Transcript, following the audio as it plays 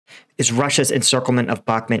Is Russia's encirclement of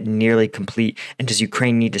Bakhmut nearly complete? And does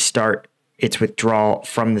Ukraine need to start its withdrawal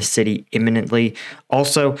from the city imminently?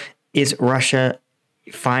 Also, is Russia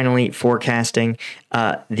finally forecasting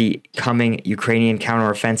the coming Ukrainian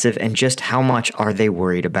counteroffensive, and just how much are they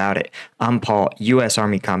worried about it? I'm Paul, U.S.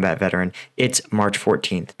 Army combat veteran. It's March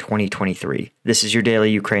 14th, 2023. This is your daily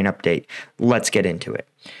Ukraine update. Let's get into it.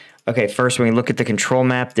 Okay, first, when we look at the control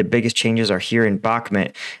map, the biggest changes are here in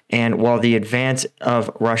Bakhmut. And while the advance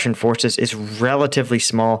of Russian forces is relatively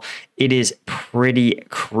small, it is pretty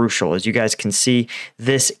crucial. As you guys can see,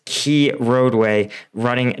 this key roadway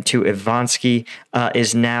running to Ivansky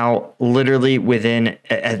is now literally within,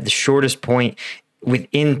 at the shortest point,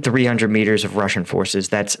 within 300 meters of Russian forces.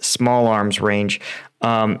 That's small arms range.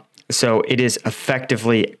 So it is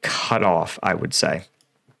effectively cut off, I would say.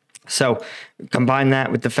 So combine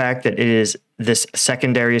that with the fact that it is this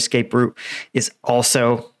secondary escape route is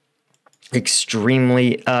also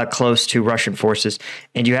extremely close to Russian forces,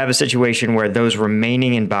 and you have a situation where those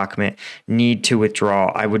remaining in Bakhmut need to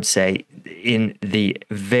withdraw, I would say, in the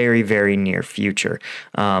very, very near future.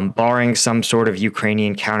 Barring some sort of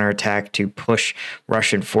Ukrainian counterattack to push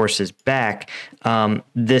Russian forces back,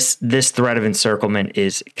 this threat of encirclement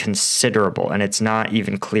is considerable, and it's not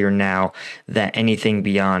even clear now that anything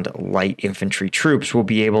beyond light infantry troops will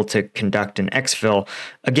be able to conduct an exfil,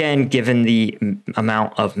 again, given the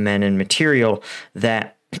amount of men and material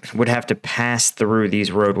that would have to pass through these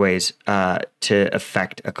roadways to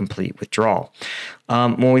effect a complete withdrawal.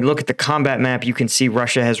 When we look at the combat map, you can see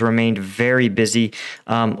Russia has remained very busy,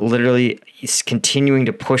 literally continuing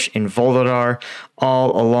to push in Volodar,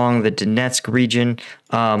 all along the Donetsk region,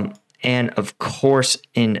 and of course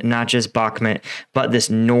in not just Bakhmut, but this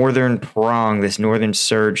northern prong, this northern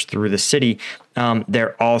surge through the city.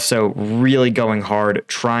 They're also really going hard,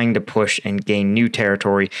 trying to push and gain new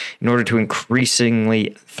territory in order to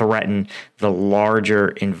increasingly threaten the larger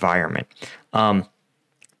environment.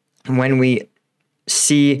 When we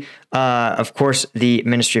see, of course, the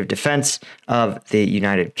Ministry of Defense of the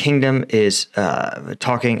United Kingdom is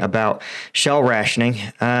talking about shell rationing,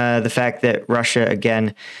 the fact that Russia,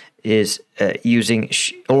 again, is using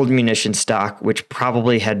old munition stock, which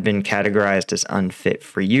probably had been categorized as unfit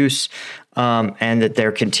for use, and that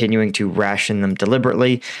they're continuing to ration them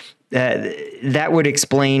deliberately. That would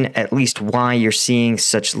explain at least why you're seeing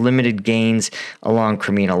such limited gains along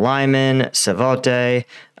Kremina Lyman, Savote,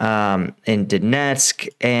 in Donetsk,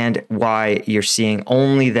 and why you're seeing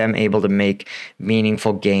only them able to make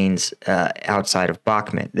meaningful gains outside of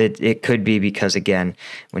Bakhmut. It could be because, again,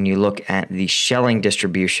 when you look at the shelling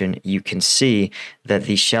distribution, you can see that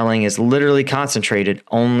the shelling is literally concentrated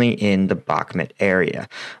only in the Bakhmut area.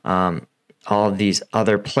 All of these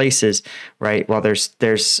other places, right? Well,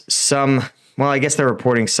 there's some, well, I guess they're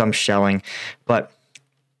reporting some shelling, but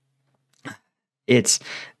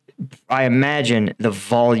I imagine the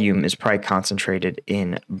volume is probably concentrated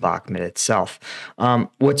in Bakhmut itself.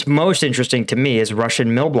 What's most interesting to me is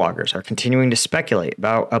Russian mill bloggers are continuing to speculate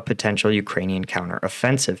about a potential Ukrainian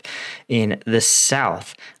counteroffensive in the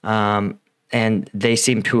south. And they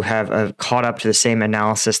seem to have caught up to the same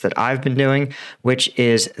analysis that I've been doing, which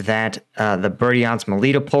is that the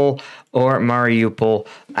Berdyansk-Melitopol or Mariupol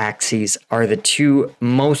axes are the two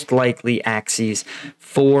most likely axes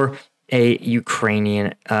for a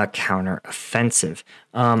Ukrainian counteroffensive.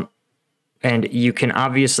 And you can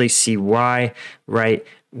obviously see why, right?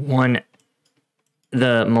 One,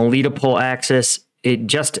 the Melitopol axis,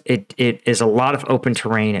 it is a lot of open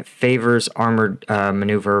terrain. It favors armored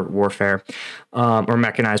maneuver warfare or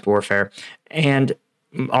mechanized warfare, and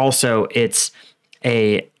also it's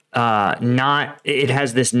it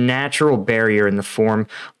has this natural barrier in the form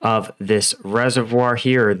of this reservoir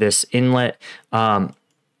here, or this inlet,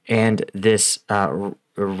 and this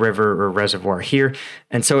river or reservoir here.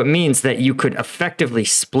 And so it means that you could effectively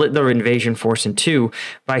split the invasion force in two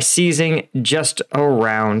by seizing just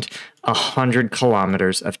around 100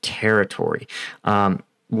 kilometers of territory.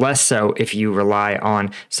 Less so if you rely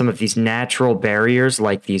on some of these natural barriers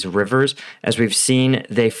like these rivers. As we've seen,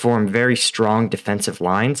 they form very strong defensive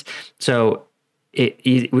lines. So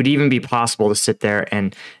it would even be possible to sit there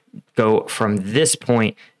and go from this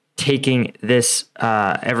point, taking this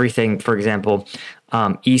everything, for example,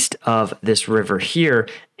 east of this river here,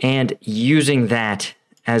 and using that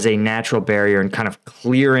as a natural barrier and kind of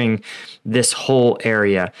clearing this whole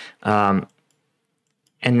area.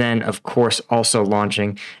 And then, of course, also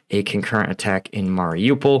launching a concurrent attack in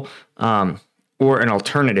Mariupol, or an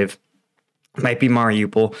alternative, might be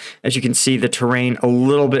Mariupol. As you can see, the terrain a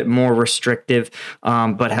little bit more restrictive,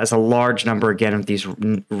 but has a large number, again, of these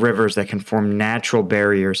rivers that can form natural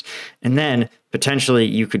barriers. And then potentially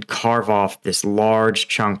you could carve off this large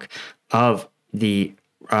chunk of the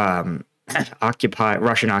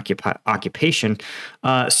Russian occupation,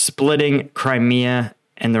 splitting Crimea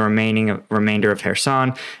and the remainder of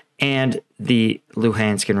Kherson and the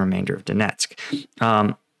Luhansk and remainder of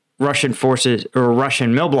Donetsk. Russian forces or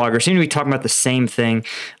Russian mill bloggers seem to be talking about the same thing.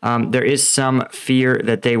 There is some fear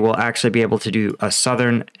that they will actually be able to do a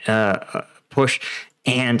southern push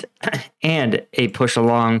and a push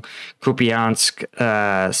along Kupiansk,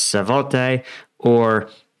 Savote, or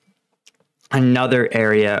another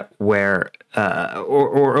area where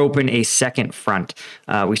or open a second front.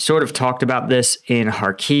 We sort of talked about this in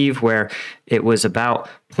Kharkiv, where it was about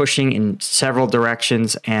pushing in several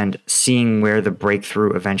directions and seeing where the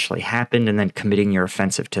breakthrough eventually happened and then committing your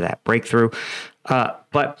offensive to that breakthrough.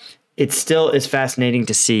 But it still is fascinating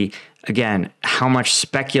to see, again, how much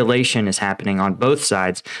speculation is happening on both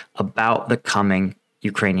sides about the coming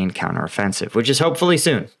Ukrainian counteroffensive, which is hopefully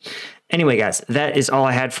soon. Anyway, guys, that is all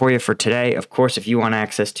I had for you for today. Of course, if you want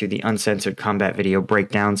access to the uncensored combat video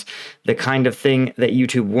breakdowns, the kind of thing that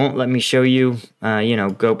YouTube won't let me show you,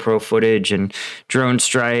 GoPro footage and drone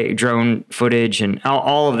footage and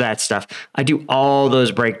all of that stuff, I do all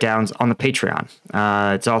those breakdowns on the Patreon.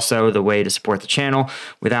 It's also the way to support the channel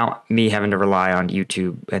without me having to rely on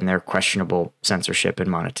YouTube and their questionable censorship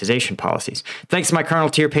and monetization policies. Thanks to my Colonel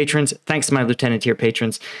tier patrons, thanks to my Lieutenant tier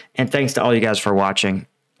patrons, and thanks to all you guys for watching.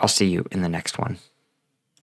 I'll see you in the next one.